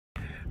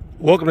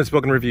Welcome to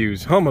Spoken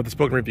Reviews, home of the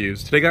Spoken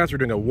Reviews. Today, guys, we're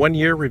doing a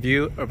one-year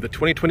review of the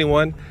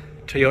 2021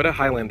 Toyota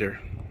Highlander.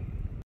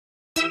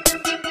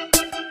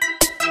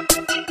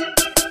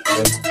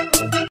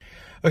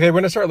 Okay, we're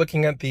going to start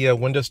looking at the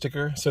window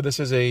sticker. So this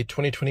is a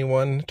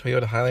 2021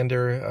 Toyota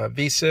Highlander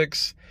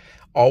V6,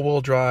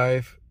 all-wheel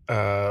drive,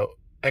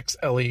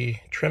 XLE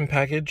trim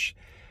package.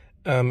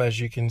 As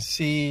you can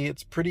see,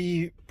 it's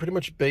pretty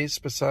much base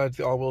besides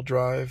the all-wheel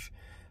drive.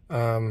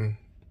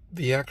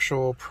 The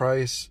actual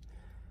price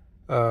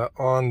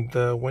on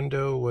the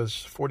window was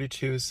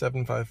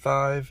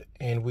 $42,755,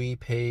 and we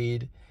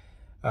paid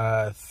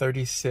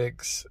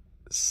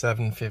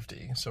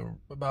 $36,750. So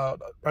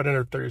about right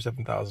under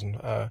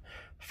 $37,000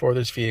 for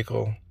this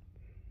vehicle.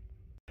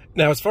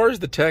 Now, as far as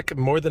the tech, I'm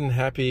more than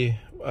happy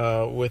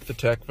with the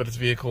tech for this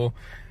vehicle.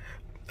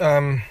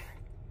 There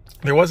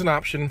was an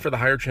option for the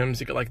higher trims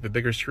to get like the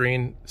bigger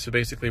screen. So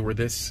basically, where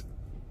this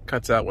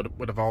cuts out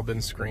would have all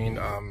been screened,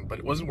 but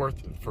it wasn't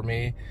worth it for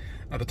me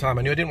at the time.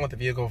 I knew I didn't want the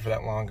vehicle for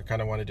that long. I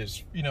kind of wanted to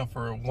just,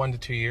 for 1 to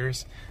 2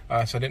 years.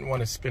 So I didn't want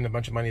to spend a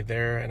bunch of money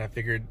there, and I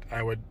figured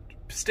I would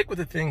stick with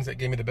the things that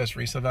gave me the best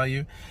resale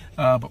value.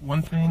 But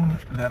one thing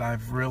that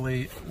I've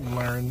really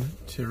learned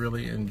to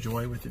really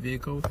enjoy with the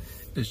vehicle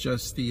is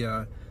just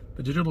the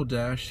digital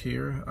dash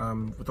here,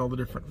 with all the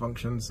different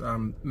functions.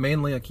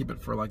 Mainly I keep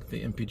it for like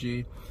the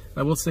MPG.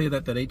 I will say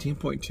that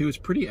 18.2 is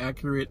pretty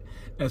accurate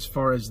as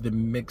far as the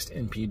mixed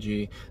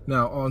MPG.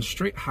 Now on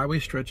straight highway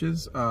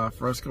stretches,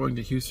 for us going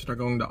to Houston or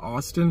going to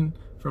Austin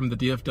from the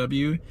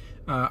DFW,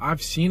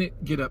 I've seen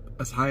it get up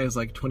as high as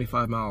like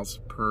 25 miles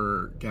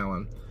per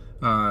gallon.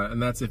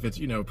 And that's if it's,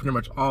 pretty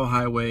much all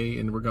highway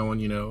and we're going,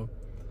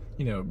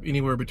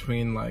 anywhere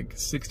between like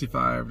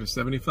 65 to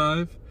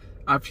 75.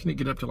 I've seen it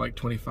get up to like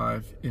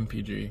 25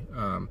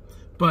 MPG.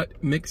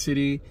 But mixed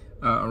city,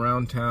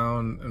 around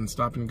town and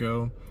stop and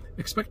go,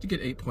 expect to get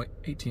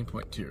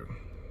 18.2.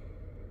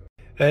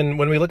 And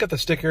when we look at the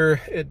sticker,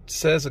 it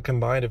says a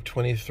combined of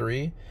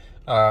 23,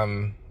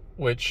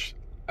 which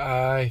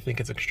I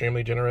think is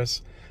extremely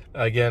generous.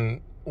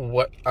 Again,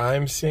 what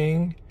I'm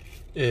seeing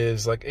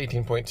is like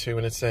 18.2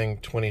 and it's saying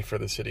 20 for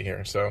the city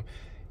here. So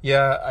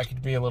yeah, I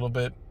could be a little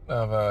bit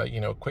of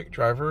a, quick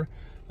driver.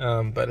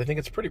 But I think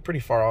it's pretty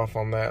far off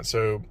on that.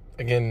 So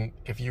again,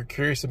 if you're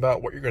curious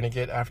about what you're going to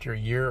get after a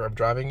year of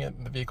driving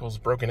it, the vehicle's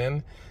broken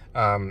in,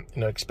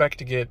 expect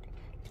to get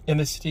in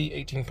the city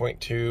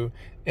 18.2,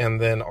 and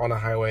then on a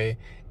highway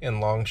in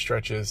long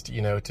stretches,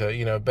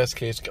 best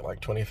case get like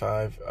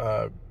 25.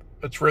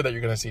 It's rare that you're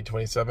going to see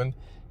 27.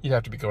 You'd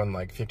have to be going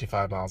like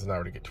 55 miles an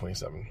hour to get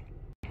 27.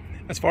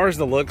 As far as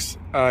the looks,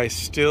 I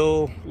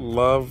still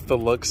love the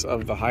looks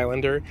of the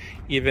Highlander,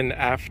 even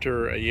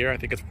after a year. I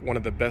think it's one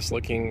of the best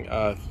looking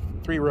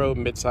 3-row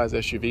mid-size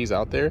SUVs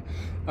out there.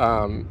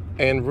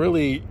 And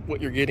really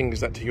what you're getting is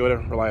that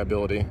Toyota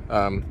reliability.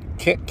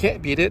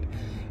 Can't beat it.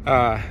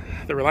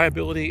 The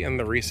reliability and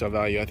the resale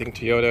value. I think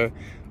Toyota,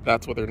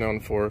 that's what they're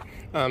known for.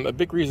 A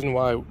big reason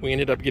why we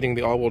ended up getting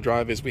the all-wheel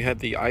drive is we had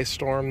the ice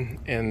storm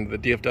and the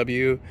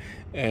DFW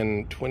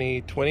in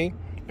 2020.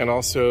 And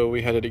also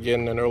we had it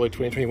again in early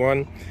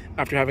 2021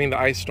 after having the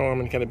ice storm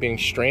and kind of being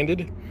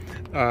stranded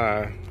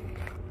at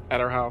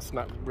our house,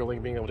 not really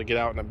being able to get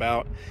out and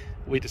about.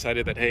 We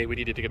decided that, hey, we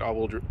needed to get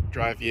all-wheel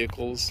drive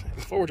vehicles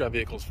and four-wheel drive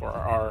vehicles for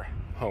our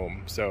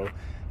home. So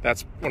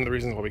that's one of the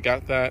reasons why we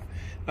got that.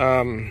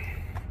 The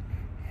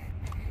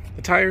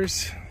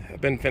tires have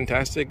been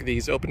fantastic.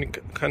 These open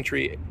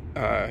country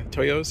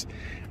Toyos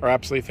are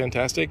absolutely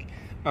fantastic.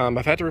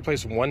 I've had to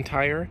replace one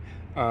tire.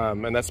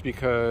 And that's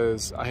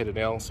because I hit a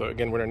nail. So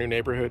again, we're in our new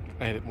neighborhood.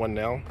 I hit one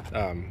nail.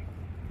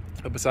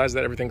 But besides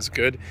that, everything's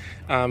good.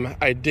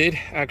 I did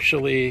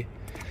actually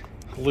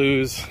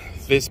lose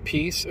this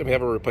piece, and we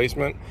have a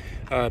replacement.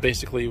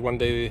 Basically, one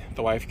day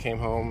the wife came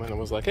home and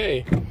was like,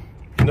 "Hey,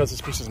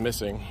 this piece is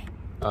missing."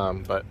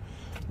 But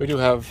we do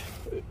have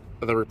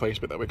the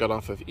replacement that we got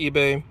off of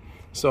eBay,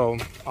 so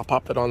I'll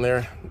pop that on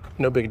there.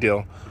 No big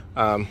deal.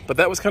 But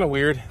that was kind of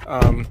weird.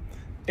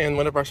 And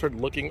whenever I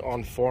started looking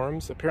on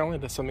forums, apparently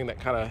that's something that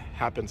kind of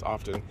happens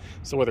often.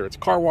 So whether it's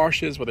car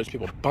washes, whether it's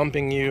people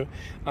bumping you,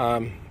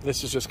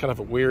 this is just kind of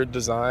a weird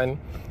design.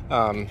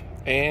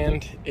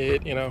 And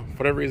it, for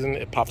whatever reason,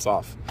 it pops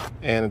off.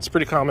 And it's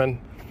pretty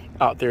common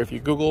out there. If you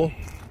Google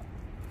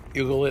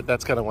it,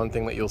 that's kind of one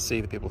thing that you'll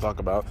see that people talk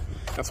about.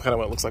 That's kind of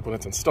what it looks like when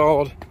it's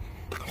installed.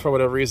 For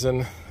whatever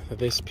reason,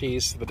 this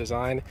piece, the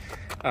design,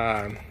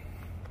 I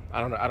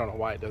don't know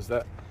why it does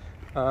that.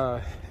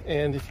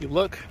 And if you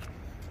look,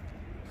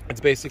 it's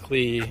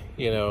basically,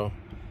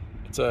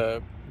 it's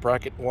a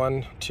bracket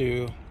 1,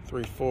 2,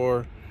 3,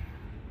 4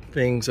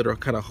 things that are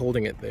kind of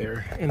holding it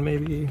there, and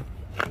maybe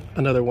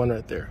another one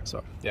right there.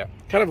 So yeah,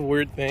 kind of a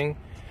weird thing,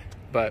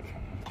 but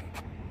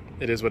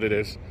it is what it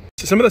is.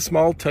 So some of the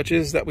small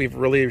touches that we've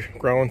really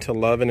grown to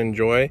love and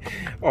enjoy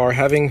are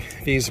having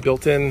these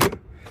built-in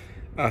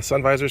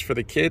sun visors for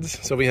the kids.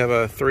 So we have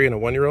a 3 and a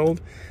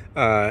 1-year-old,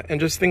 and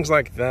just things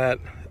like that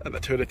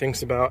that Toyota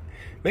thinks about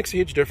makes a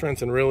huge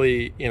difference and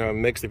really,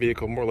 makes the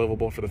vehicle more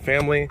livable for the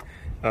family.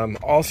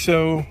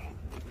 Also,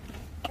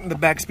 the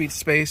back seat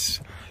space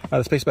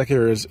The space back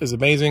here is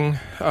amazing.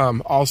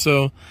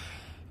 Also,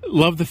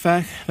 love the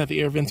fact that the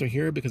air vents are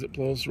here because it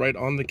blows right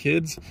on the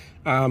kids.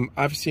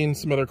 I've seen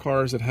some other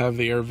cars that have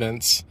the air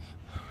vents,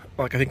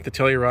 like I think the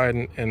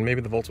Telluride and maybe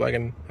the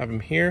Volkswagen have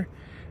them here,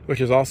 which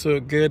is also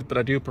good, but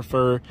I do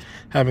prefer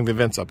having the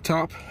vents up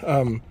top.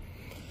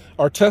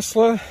 Our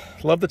Tesla,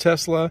 love the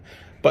Tesla,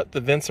 but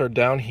the vents are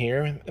down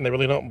here and they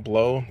really don't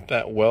blow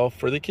that well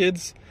for the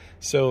kids.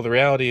 So the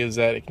reality is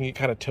that it can get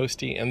kind of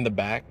toasty in the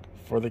back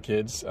for the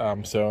kids.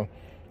 So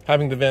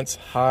having the vents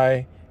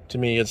high, to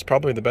me, is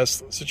probably the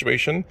best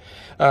situation.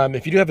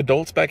 If you do have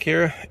adults back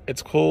here,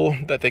 it's cool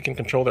that they can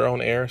control their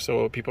own air,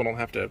 so people don't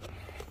have to,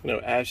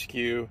 ask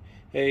you,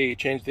 hey,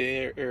 change the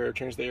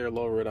air,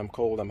 lower it, I'm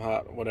cold, I'm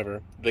hot,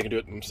 whatever. They can do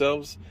it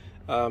themselves.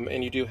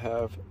 And you do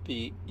have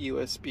the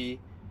USB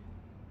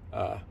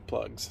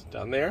plugs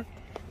down there.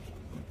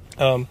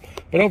 But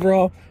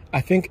overall,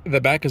 I think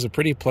the back is a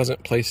pretty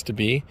pleasant place to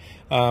be.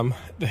 The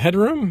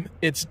headroom,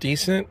 it's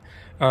decent.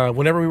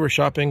 Whenever we were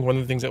shopping, one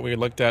of the things that we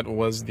looked at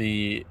was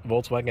the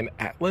Volkswagen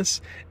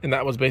Atlas, and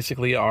that was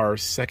basically our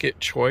second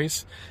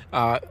choice.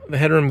 The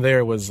headroom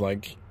there was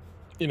like,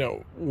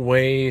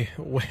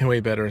 way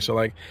better. So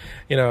like,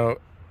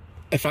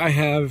 if I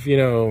have,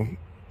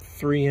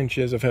 3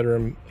 inches of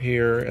headroom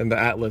here, and the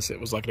Atlas, it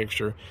was like an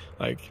extra,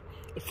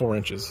 4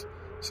 inches.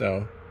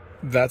 So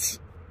that's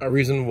a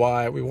reason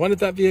why we wanted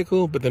that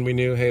vehicle, but then we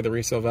knew, hey, the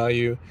resale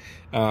value,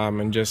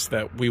 and just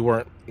that we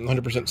weren't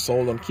 100%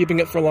 sold on keeping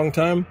it for a long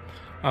time.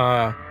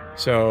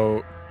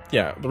 So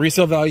yeah, the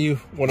resale value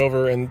went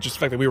over, and just the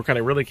fact that we were kind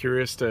of really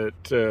curious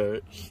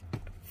to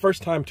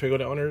first time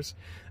Toyota owners,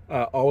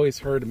 always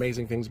heard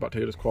amazing things about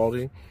Toyota's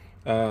quality.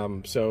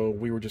 So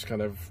we were just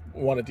kind of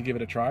wanted to give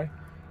it a try,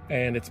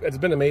 and it's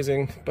been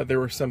amazing, but there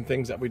were some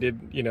things that we did,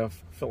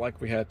 feel like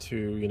we had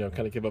to,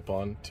 kind of give up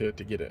on to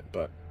get it,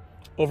 but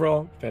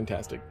overall,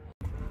 fantastic.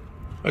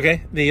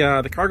 Okay,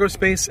 the cargo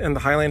space and the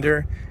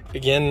Highlander,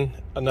 again,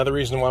 another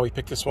reason why we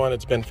picked this one.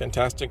 It's been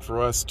fantastic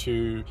for us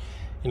to,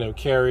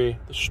 carry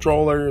the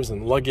strollers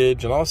and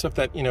luggage and all the stuff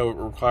that,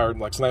 required.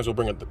 Like sometimes we'll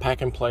bring up the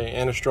pack and play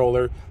and a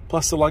stroller,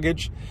 plus the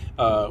luggage.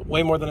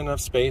 Way more than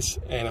enough space,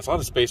 and it's a lot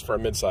of space for a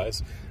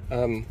midsize.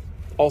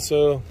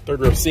 Also,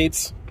 third row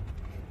seats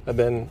have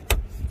been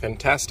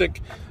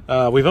fantastic.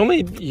 We've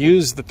only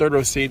used the third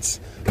row seats,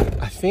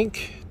 I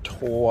think,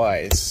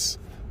 twice,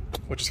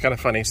 which is kind of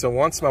funny. So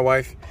once my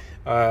wife,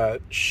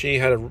 she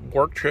had a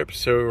work trip,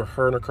 so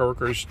her and her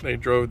coworkers, they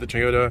drove the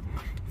Toyota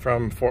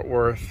from Fort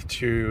Worth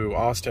to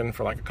Austin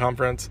for like a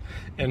conference,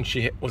 and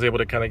she was able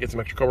to kind of get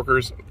some extra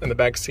coworkers in the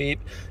back seat.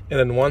 And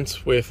then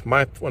once when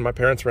my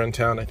parents were in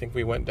town, I think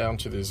we went down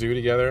to the zoo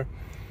together,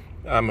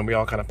 and we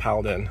all kind of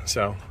piled in.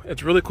 So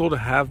it's really cool to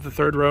have the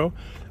third row,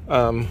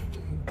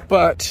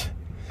 but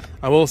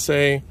I will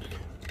say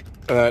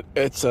that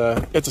it's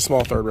a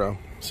small third row.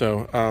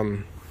 So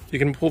you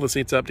can pull the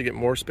seats up to get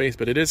more space,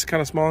 but it is kind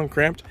of small and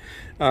cramped.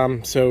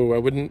 So I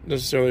wouldn't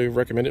necessarily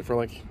recommend it for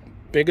like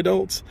big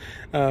adults,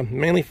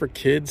 mainly for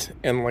kids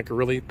and like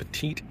really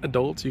petite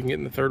adults you can get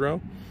in the third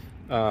row.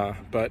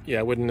 But yeah,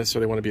 I wouldn't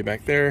necessarily want to be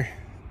back there.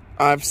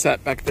 I've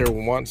sat back there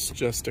once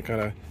just to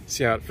kind of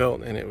see how it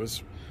felt, and it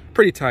was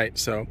pretty tight.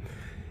 So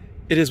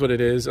it is what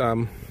it is.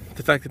 The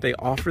fact that they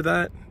offer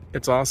that,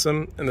 it's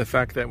awesome. And the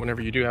fact that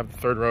whenever you do have the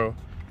third row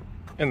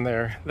in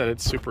there, that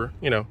it's super,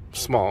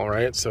 small,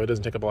 right? So it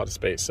doesn't take up a lot of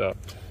space. So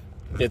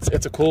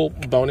it's a cool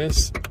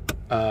bonus.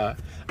 I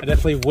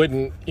definitely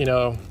wouldn't,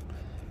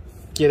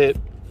 get it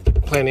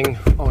planning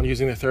on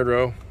using the third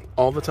row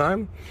all the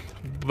time,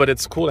 but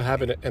it's cool to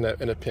have it in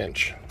a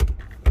pinch,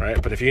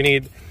 right? But if you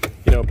need,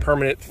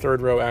 permanent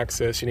third row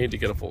access, you need to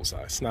get a full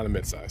size, not a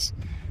mid size,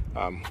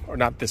 or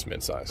not this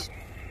mid size.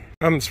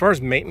 As far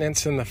as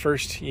maintenance in the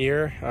first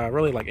year,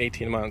 really like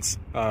 18 months,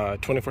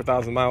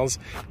 24,000 miles,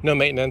 no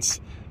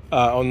maintenance,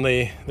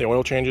 only the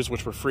oil changes,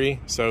 which were free.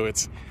 So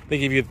they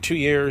give you 2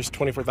 years,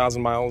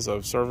 24,000 miles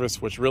of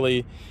service, which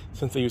really,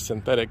 since they use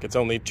synthetic, it's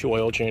only 2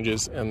 oil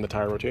changes and the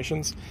tire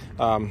rotations.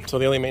 So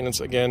the only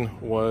maintenance, again,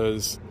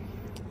 was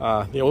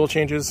the oil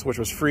changes, which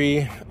was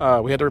free.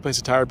 We had to replace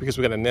the tire because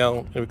we got a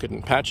nail and we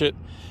couldn't patch it.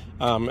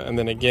 And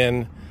then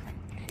again,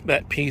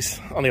 that piece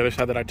on the other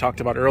side that I talked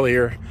about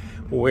earlier,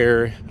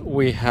 where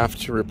we have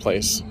to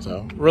replace.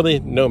 So really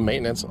no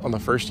maintenance on the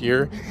first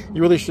year.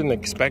 You really shouldn't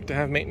expect to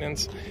have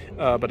maintenance,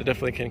 but it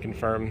definitely can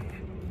confirm,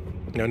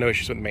 no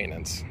issues with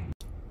maintenance.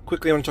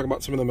 Quickly, I want to talk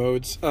about some of the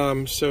modes.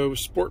 So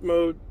sport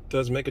mode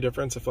does make a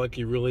difference. I feel like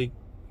you really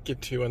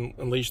get to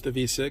unleash the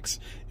V6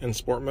 in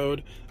sport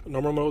mode.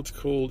 Normal mode's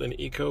cool, and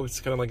eco,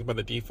 it's kind of like by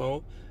the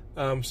default.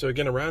 So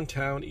again, around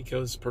town,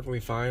 eco is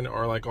perfectly fine,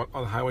 or like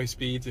on highway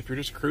speeds. If you're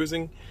just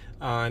cruising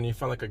and you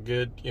find like a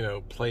good,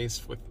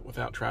 place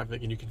without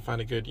traffic, and you can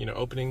find a good,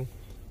 opening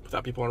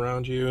without people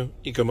around you,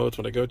 eco mode's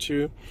what I go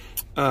to.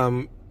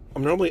 I'm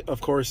normally,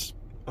 of course,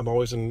 I'm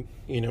always in,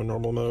 you know,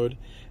 normal mode.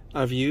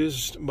 I've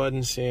used mud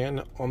and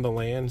sand on the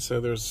land. So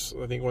there's,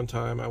 I think one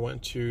time I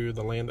went to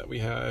the land that we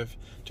have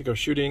to go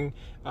shooting,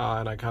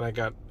 and I kind of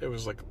got, it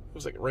was like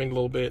it rained a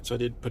little bit, so I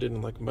did put it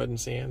in like mud and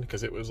sand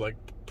because it was like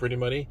pretty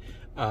muddy,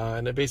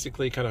 and it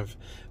basically kind of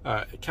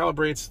it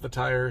calibrates the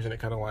tires, and it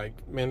kind of like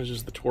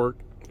manages the torque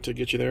to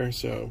get you there.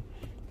 So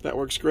that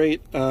works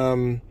great.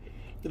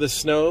 The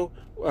snow,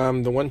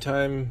 the one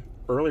time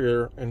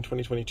earlier in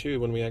 2022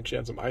 when we actually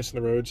had some ice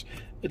on the roads,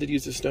 I did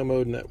use the snow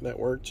mode, and that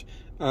worked.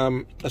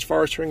 As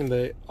far as turning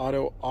the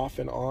auto off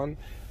and on,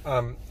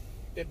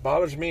 it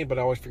bothers me, but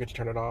I always forget to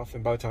turn it off,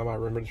 and by the time I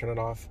remember to turn it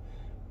off,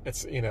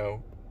 it's, you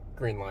know,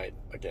 green light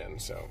again.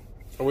 So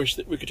I wish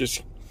that we could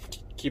just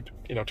keep,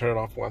 you know, turn it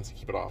off once and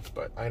keep it off,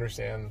 but I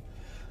understand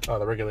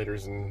the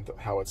regulators and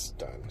how it's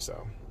done.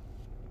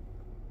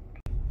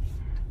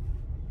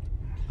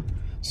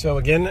 So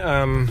again,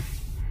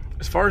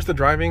 as far as the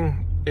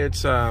driving,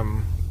 it's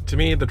to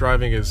me, the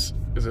driving is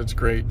it's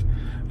great.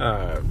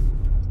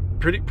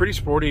 Pretty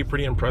sporty,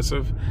 pretty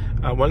impressive.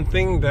 One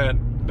thing that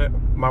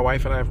my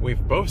wife and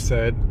we've both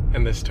said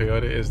in this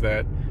Toyota is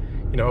that,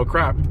 you know, oh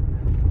crap,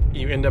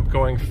 you end up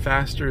going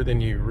faster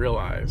than you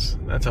realize.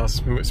 That's how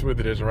smooth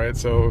it is, right?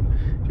 So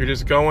you're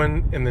just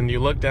going, and then you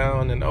look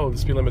down, and oh, the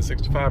speed limit's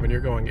 65, and you're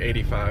going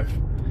 85.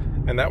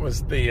 And that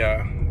was the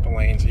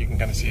lane, so you can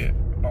kind of see it.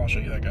 I'll show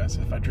you that, guys.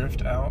 If I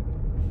drift out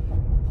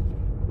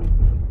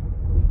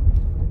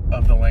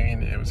of the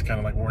lane, it was kind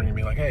of like warning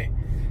me, like, hey,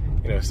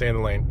 you know, stay in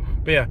the lane.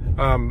 But yeah,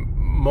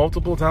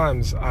 multiple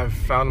times I've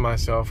found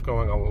myself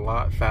going a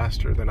lot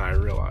faster than I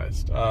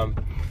realized.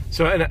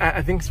 So, and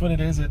I think it's what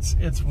it is.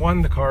 It's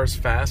one, the car is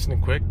fast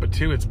and quick, but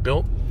two, it's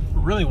built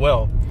really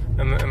well,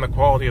 and the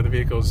quality of the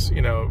vehicles,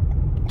 you know,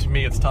 to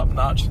me, it's top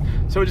notch.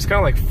 So it just kind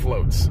of like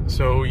floats.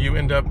 So you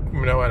end up,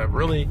 you know, at a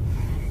really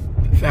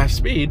fast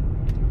speed,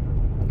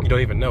 you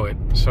don't even know it.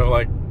 So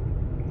like,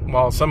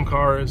 while some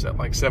cars at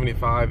like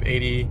 75,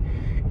 80,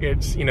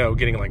 it's, you know,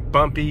 getting like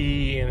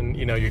bumpy, and,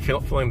 you know, you're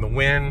feeling the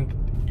wind.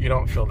 You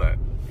don't feel that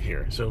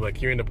here. So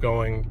like, you end up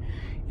going,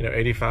 you know,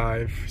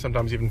 85,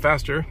 sometimes even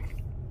faster,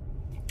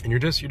 and you're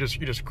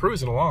just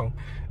cruising along,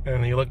 and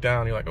then you look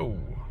down, you're like, oh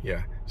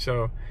yeah.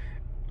 So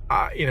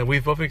you know,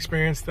 we've both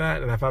experienced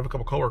that, and I've had a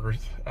couple coworkers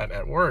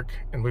at work,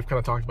 and we've kind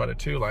of talked about it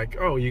too, like,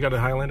 oh, you got a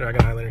Highlander, I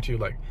got a Highlander too,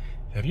 like,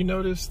 have you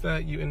noticed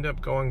that you end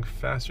up going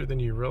faster than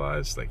you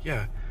realize? Like,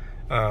 yeah.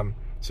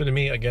 So to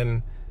me,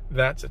 again,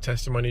 that's a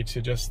testimony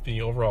to just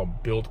the overall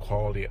build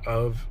quality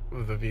of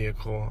the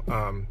vehicle.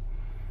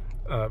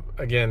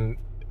 Again,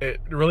 it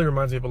really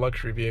reminds me of a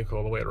luxury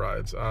vehicle, the way it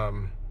rides.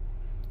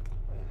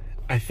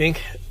 I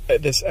think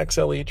this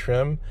XLE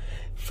trim,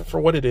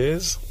 for what it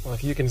is,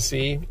 like you can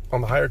see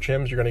on the higher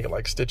trims, you're gonna get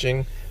like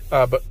stitching,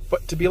 but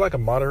to be like a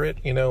moderate,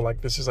 you know,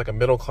 like this is like a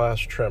middle class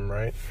trim,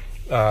 right?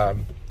 I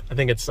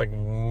think it's like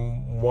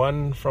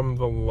one from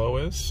the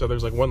lowest, so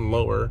there's like one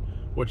lower,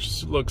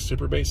 which looks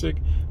super basic,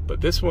 but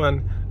this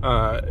one,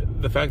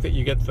 the fact that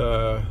you get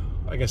the,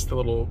 I guess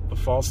the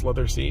false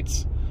leather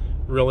seats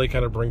really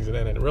kind of brings it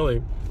in, and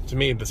really, to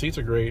me, the seats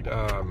are great,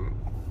 and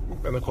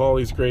the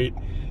quality is great.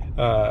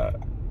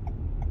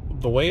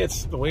 The way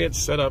it's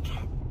set up,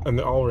 in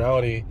all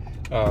reality,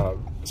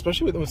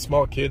 especially with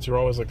small kids who are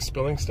always like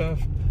spilling stuff,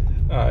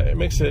 it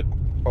makes it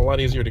a lot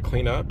easier to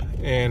clean up.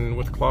 And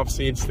with cloth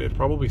seats, they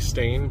probably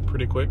stain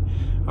pretty quick.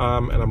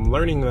 And I'm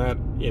learning that,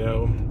 you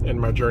know, in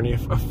my journey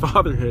of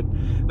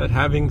fatherhood, that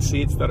having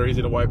seats that are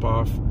easy to wipe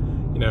off,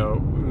 you know,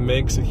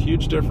 makes a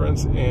huge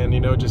difference, and, you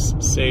know,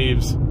 just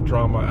saves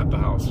drama at the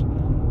house.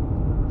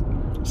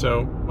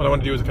 So what I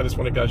want to do is I just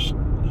want to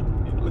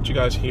let you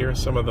guys hear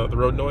some of the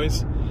road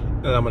noise,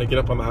 and I'm going to get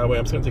up on the highway.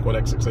 I'm just going to take one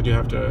exit because I do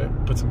have to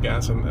put some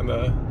gas in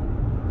the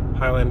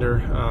Highlander.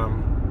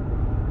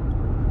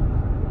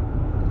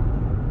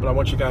 But I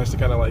want you guys to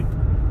kind of like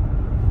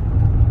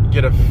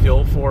get a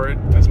feel for it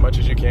as much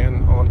as you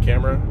can on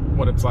camera,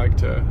 what it's like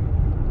to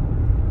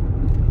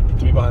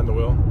be behind the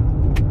wheel.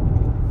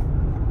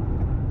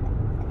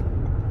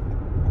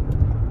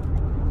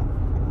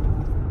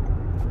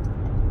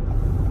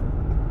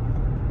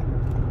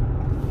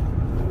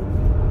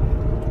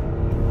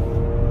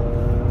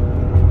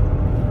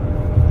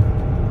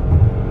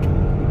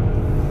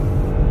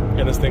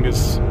 And this thing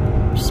is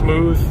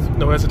smooth,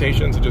 no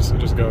hesitations, it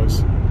just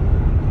goes.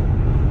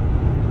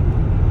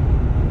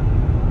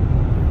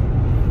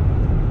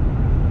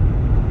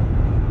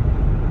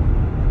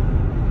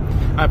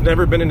 I've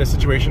never been in a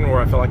situation where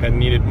I felt like I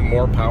needed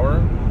more power,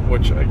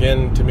 which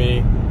again, to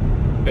me,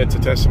 it's a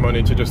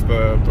testimony to just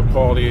the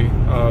quality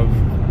of,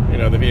 you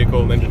know, the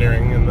vehicle, the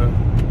engineering, and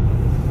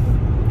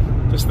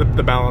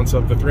the balance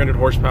of the 300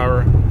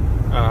 horsepower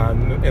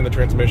and the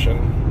transmission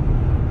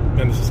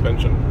and the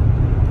suspension.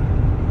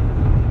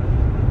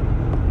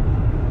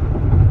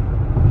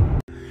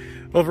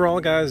 Overall,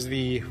 guys,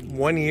 the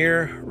 1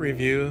 year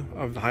review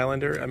of the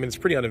Highlander, I mean, it's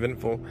pretty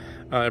uneventful.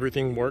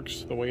 Everything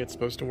works the way it's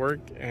supposed to work,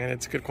 and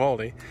it's good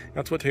quality.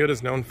 That's what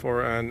Toyota's known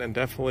for, and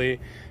definitely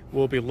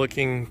we'll be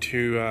looking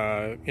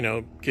to, you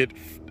know, get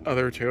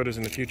other Toyotas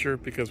in the future,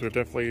 because we've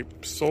definitely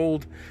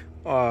sold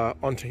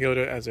on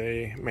Toyota as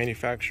a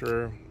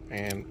manufacturer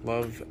and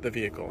love the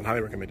vehicle and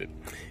highly recommend it.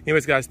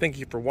 Anyways, guys, thank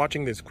you for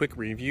watching this quick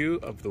review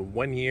of the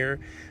 1 year,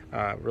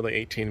 really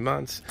 18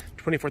 months,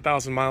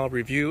 24,000 mile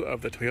review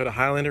of the Toyota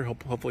Highlander.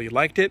 Hopefully you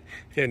liked it.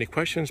 If you have any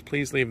questions,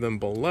 please leave them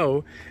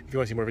below. If you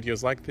want to see more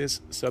videos like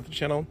this, sub to the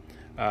channel.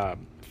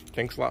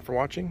 Thanks a lot for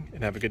watching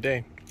and have a good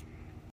day.